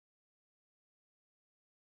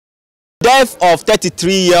death of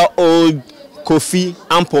 33-year-old Kofi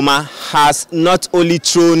Amponsah has not only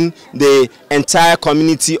thrown the entire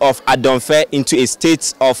community of Adonfe into a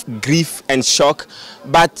state of grief and shock,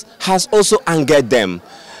 but has also angered them.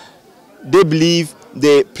 They believe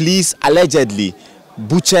the police allegedly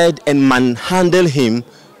butchered and manhandled him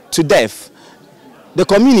to death. The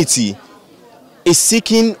community is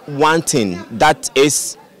seeking one thing, that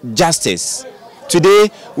is justice. Today,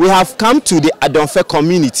 we have come to the Adonfe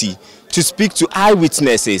community to speak to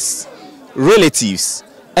eyewitnesses, relatives,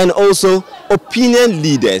 and also opinion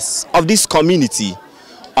leaders of this community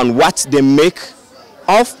on what they make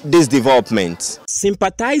of this development.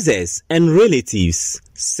 Sympathizers and relatives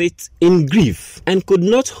sit in grief and could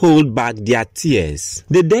not hold back their tears.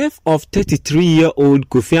 The death of 33-year-old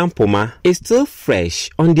Kofi Amponsah is still fresh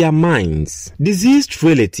on their minds. Deceased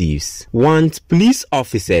relatives want police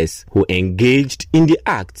officers who engaged in the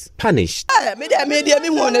act punished.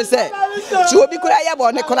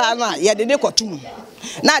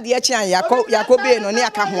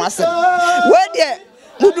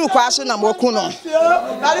 Mudu kwaso na mokuno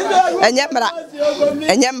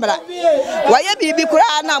enyembra waye bibi kura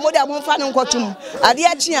na moda momfa no nkotum ade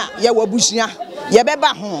akia ye wabusua ye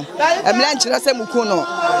beba ho emla nkyere se mukuno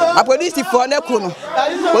a police for na kuno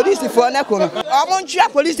omontwa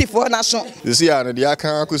police for na so this year na dia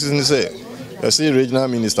kan akosi say the regional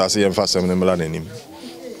minister say emphasize na mla nanim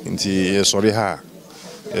nti sorry ha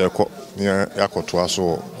ye yakoto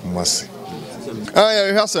aso mase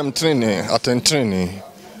you have some training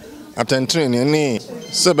attend ni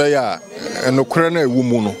sebeya enokre na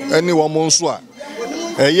ewumu no eni wo mo nso a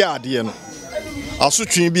eya ade no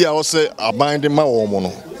asotwe bi a wo se aban de ma wo mo no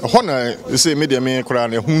ho na say media me kra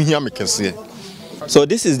na hu hia mekese. So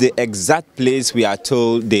this is the exact place we are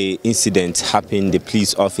told the incident happened. The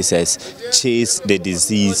police officers chased the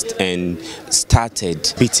deceased and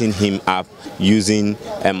started beating him up using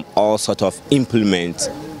all sort of implements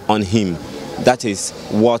on him. That is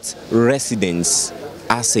what residents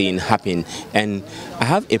are saying happened. And I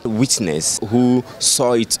have a witness who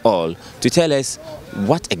saw it all to tell us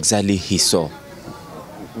what exactly he saw.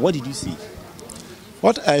 What did you see?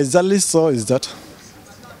 What I exactly saw is that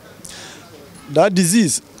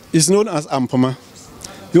disease is known as Amponsah.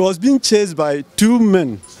 He was being chased by two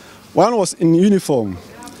men. One was in uniform,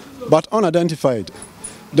 but unidentified.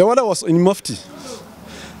 The other was in mufti.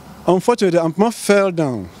 Unfortunately, Amponsah fell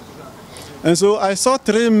down. And so I saw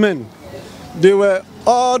three men. They were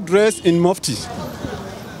all dressed in mufti.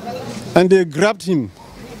 And they grabbed him.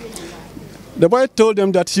 The boy told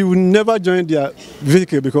them that he would never join their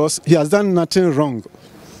vehicle because he has done nothing wrong.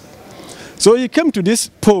 So he came to this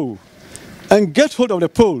pole and get hold of the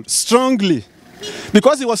pole strongly.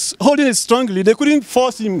 Because he was holding it strongly, they couldn't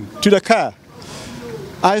force him to the car.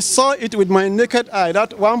 I saw it with my naked eye,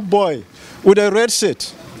 that one boy with a red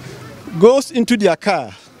shirt goes into their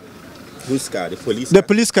car. Whose car? The police car? The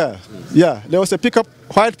police car. Yeah, there was a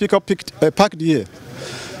white pickup parked here.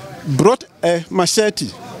 Brought a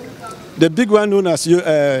machete, the big one known as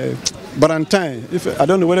Barantine. I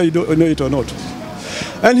don't know whether you know it or not.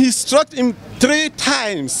 And he struck him 3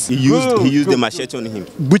 times. He used the machete on him.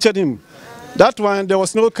 Butchered him. That one, there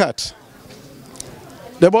was no cut.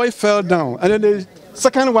 The boy fell down. And then the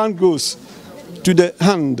second one goes to the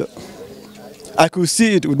hand. I could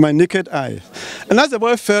see it with my naked eye. And as the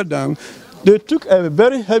boy fell down, they took a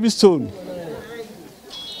very heavy stone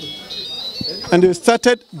and they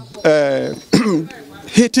started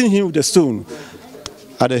hitting him with the stone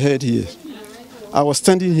at the head here. I was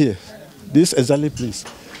standing here, this exactly place.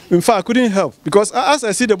 In fact, I couldn't help because as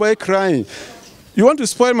I see the boy crying, you want to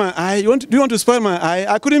spoil my eye? Do you want to spoil my eye?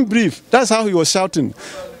 I couldn't breathe. That's how he was shouting.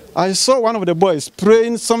 I saw one of the boys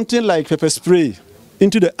spraying something like pepper spray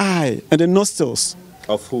into the eye and the nostrils.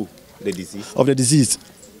 Of who? The deceased? Of the deceased.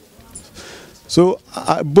 So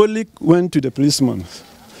I boldly went to the policeman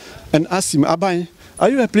and asked him, Abai, are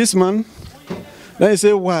you a policeman? Then he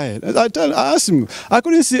said, why? I asked him, I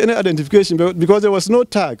couldn't see any identification because there was no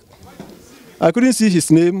tag. I couldn't see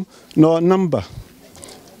his name nor number.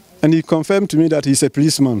 And he confirmed to me that he's a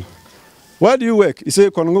policeman. Where do you work? He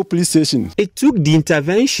said, Konongo Police Station. It took the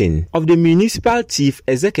intervention of the municipal chief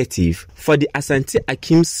executive for the Ashanti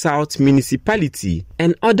Region South Municipality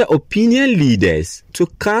and other opinion leaders to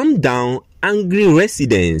calm down angry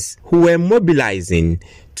residents who were mobilizing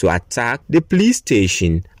to attack the police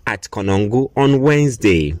station at Konongo on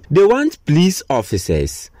Wednesday. They want police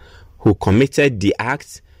officers who committed the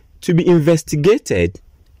act to be investigated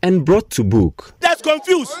and brought to book. That's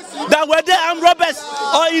confused that were they armed robbers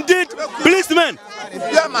or indeed policemen.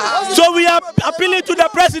 So we are appealing to the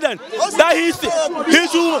president that he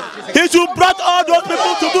should bring all those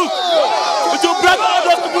people to book.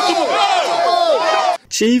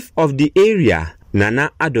 chief of the area,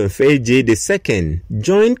 Nana Adonfe II,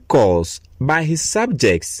 joined calls by his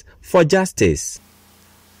subjects for justice.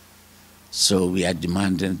 So we are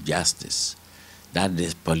demanding justice, that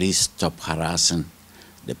the police stop harassing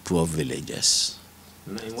the poor villagers.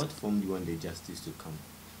 Now, in what form do you want the justice to come?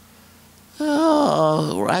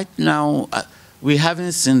 Right now, we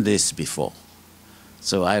haven't seen this before,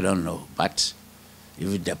 so I don't know. But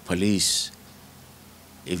if the police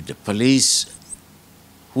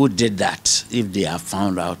who did that, if they are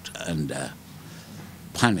found out and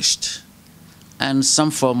punished, and some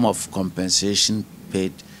form of compensation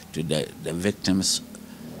paid to the victim's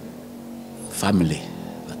family,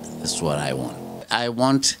 that's what I want. I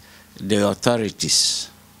want the authorities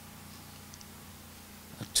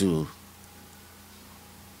to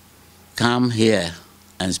come here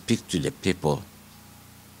and speak to the people.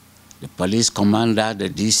 The police commander, the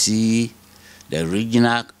DC, the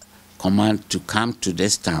regional command to come to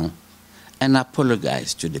this town and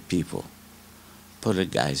apologize to the people.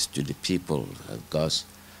 Apologize to the people because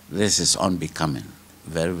this is unbecoming,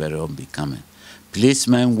 very, very unbecoming.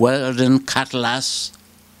 Policemen wielding cutlass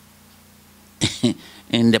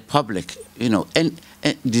in the public, you know, and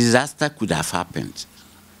disaster could have happened.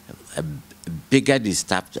 A bigger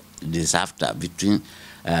disaster between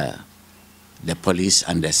the police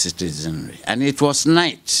and the citizenry. And it was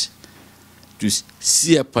night to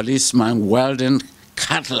see a policeman wielding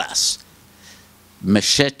cutlass,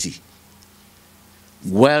 machete,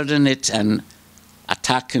 wielding it and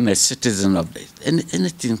attacking a citizen of it.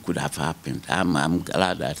 Anything could have happened. I'm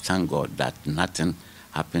glad, I thank God that nothing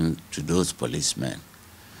happened to those policemen.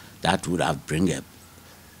 That would have bring a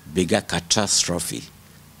bigger catastrophe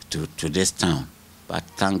to this town, but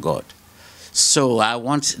thank God. So I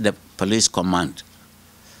want the police command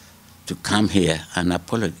to come here and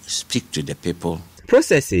speak to the people.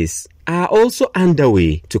 Processes are also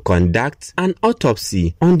underway to conduct an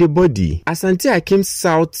autopsy on the body. Ashanti Akim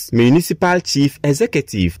South Municipal Chief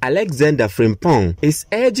Executive Alexander Frimpong is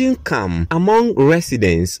urging calm among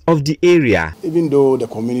residents of the area. Even though the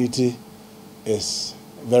community is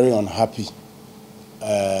very unhappy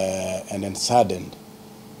and then saddened,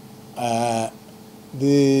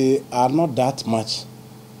 they are not that much,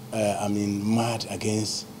 mad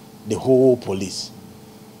against the whole police.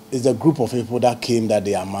 It's a group of people that came that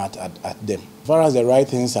they are mad at them. As far as the right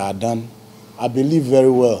things are done, I believe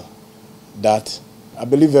very well that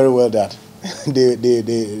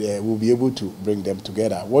they will be able to bring them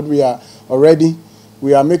together. What we are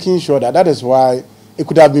making sure that is why it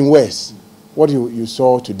could have been worse. What you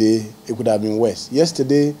saw today, it could have been worse.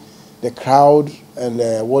 Yesterday, the crowd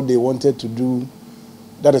and what they wanted to do,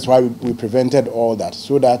 that is why we prevented all that,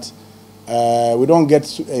 so that we don't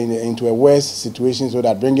get into a worse situation, so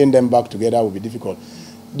that bringing them back together will be difficult.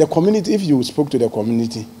 The community, if you spoke to the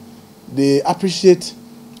community, they appreciate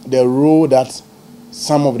the role that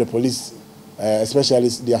some of the police, especially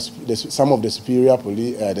some of the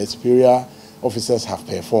superior officers have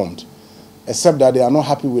performed, except that they are not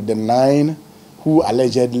happy with the 9 who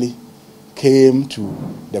allegedly came to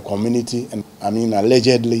the community and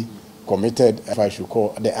allegedly committed, if I should call,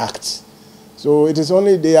 the acts. So it is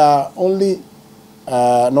only, they are only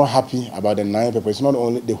not happy about the 9 people. It's not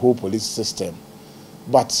only the whole police system,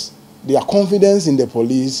 but their confidence in the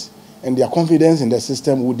police and their confidence in the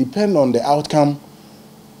system will depend on the outcome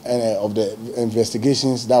of the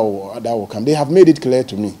investigations that will come. They have made it clear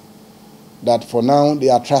to me that for now they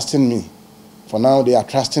are trusting me. For now they are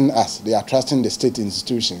trusting us. They are trusting the state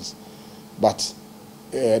institutions. But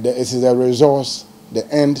it is the resource, the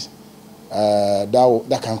end,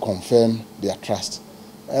 that can confirm their trust.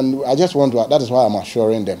 And I just want to, that is why I'm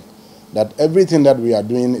assuring them that everything that we are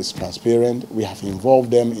doing is transparent. We have involved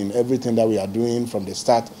them in everything that we are doing from the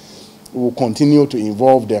start. We will continue to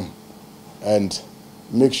involve them and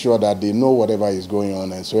make sure that they know whatever is going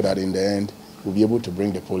on, and so that in the end, we'll be able to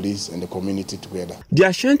bring the police and the community together. The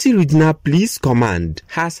Ashanti Regional Police Command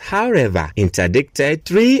has, however, interdicted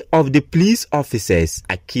 3 of the police officers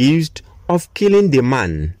accused of killing the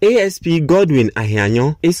man. ASP Godwin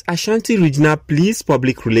Ahianyo is Ashanti Regional Police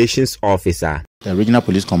Public Relations Officer. The Regional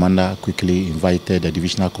Police Commander quickly invited the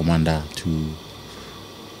Divisional Commander to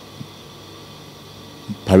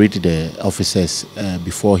parade the officers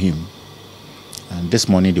before him. And this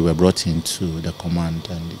morning they were brought into the command,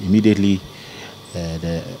 and immediately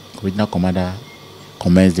the Regional Commander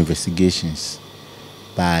commenced investigations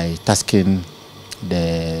by tasking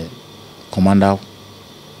the Commander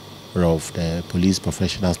of the Police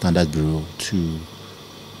Professional Standards Bureau to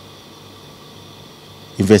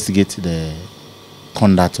investigate the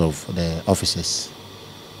conduct of the officers.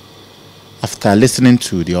 After listening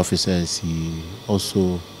to the officers, he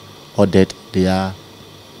also ordered their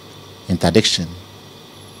interdiction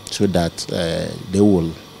so that they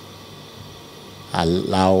will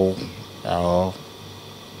allow or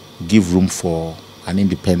give room for an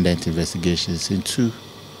independent investigation into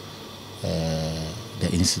the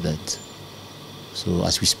incident. So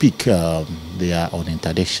as we speak, they are on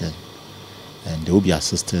interdiction and they will be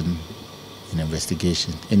assisting in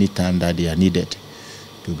investigation. Anytime that they are needed,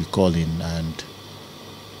 they will be calling and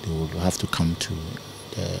they will have to come to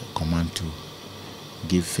the command to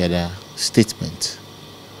give further statement.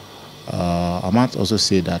 I might also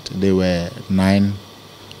say that there were 9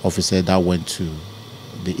 officers that went to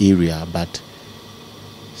the area, but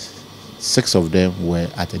 6 of them were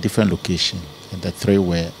at a different location and the 3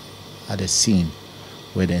 were at the scene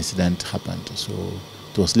where the incident happened. So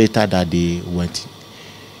it was later that they went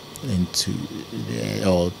into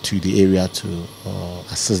to the area to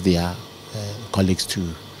assist their colleagues to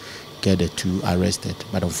get the 2 arrested.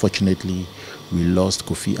 But unfortunately, we lost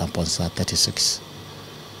Kofi Amponsah, 36.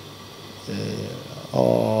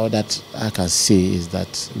 All that I can say is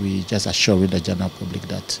that we just assuring the general public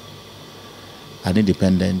that an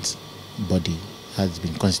independent body has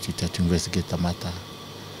been constituted to investigate the matter,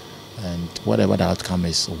 and whatever the outcome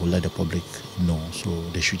is, we'll let the public know. So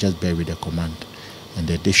they should just bear with the command, and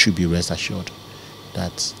that they should be rest assured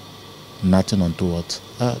that nothing untoward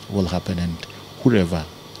will happen, and whoever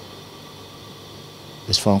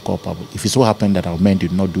is found culpable, if it so happened that our men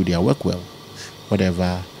did not do their work well,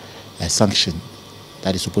 whatever sanction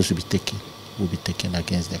that is supposed to be taken will be taken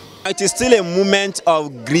against them. It is still a moment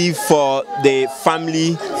of grief for the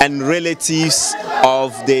family and relatives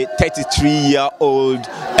of the 33-year-old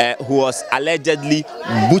who was allegedly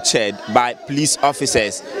butchered by police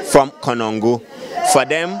officers from Konongo. For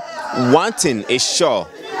them, one thing is sure: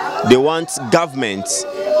 they want government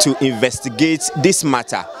to investigate this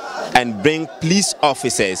matter and bring police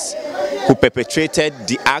officers who perpetrated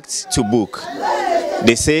the act to book.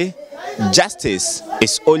 They say justice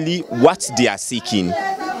is only what they are seeking.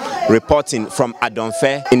 Reporting from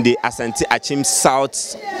Adonfe in the Ashanti Region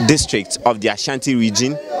South District of the Ashanti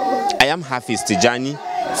Region, I am Hafiz Tijani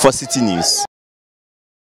for Citi News.